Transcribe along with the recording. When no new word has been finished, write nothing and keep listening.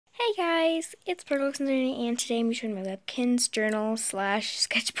Hi guys, it's Bertolson and today I'm showing my webkinz journal slash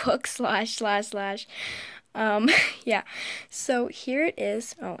sketchbook slash. Yeah, so here it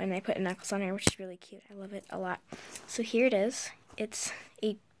is. Oh, and I put a necklace on here, which is really cute. I love it a lot. So here it is. It's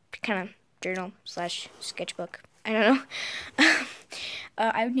a kind of journal slash sketchbook. I don't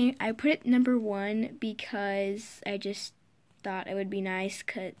know. I put it number 1 because I just thought it would be nice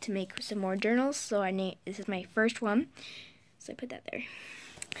to make some more journals. So this is my first one. So I put that there.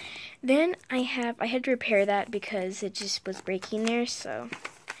 Then I had to repair that because it just was breaking there, so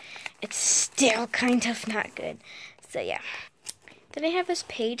it's still kind of not good. So yeah. Then I have this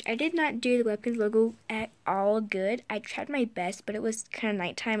page. I did not do the webkinz logo at all good. I tried my best, but it was kind of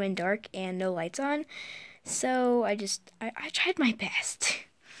nighttime and dark and no lights on. So I tried my best.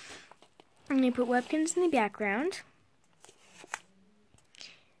 I'm going to put webkinz in the background.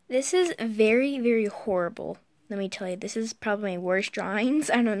 This is very, very horrible. Let me tell you, this is probably my worst drawings.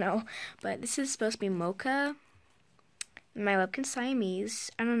 I don't know. But this is supposed to be mocha. My webkinz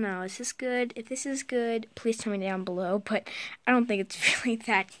Siamese. I don't know. Is this good? If this is good, please tell me down below. But I don't think it's really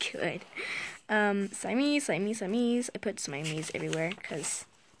that good. Siamese. I put Siamese everywhere because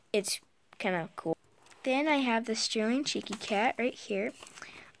it's kind of cool. Then I have the Sterling Cheeky Cat right here.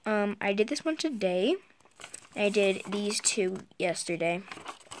 I did this one today. I did these two yesterday.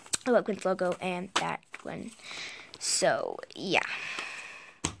 The webkinz logo and that one. So yeah,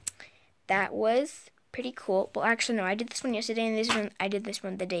 that was pretty cool. Well, actually no, I did this one yesterday, and I did this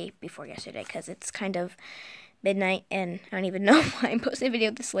one the day before yesterday because it's kind of midnight and I don't even know why I'm posting a video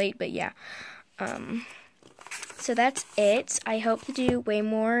this late, but yeah. So that's it. I hope to do way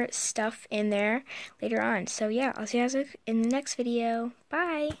more stuff in there later on. So yeah, I'll see you guys in the next video.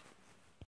 Bye.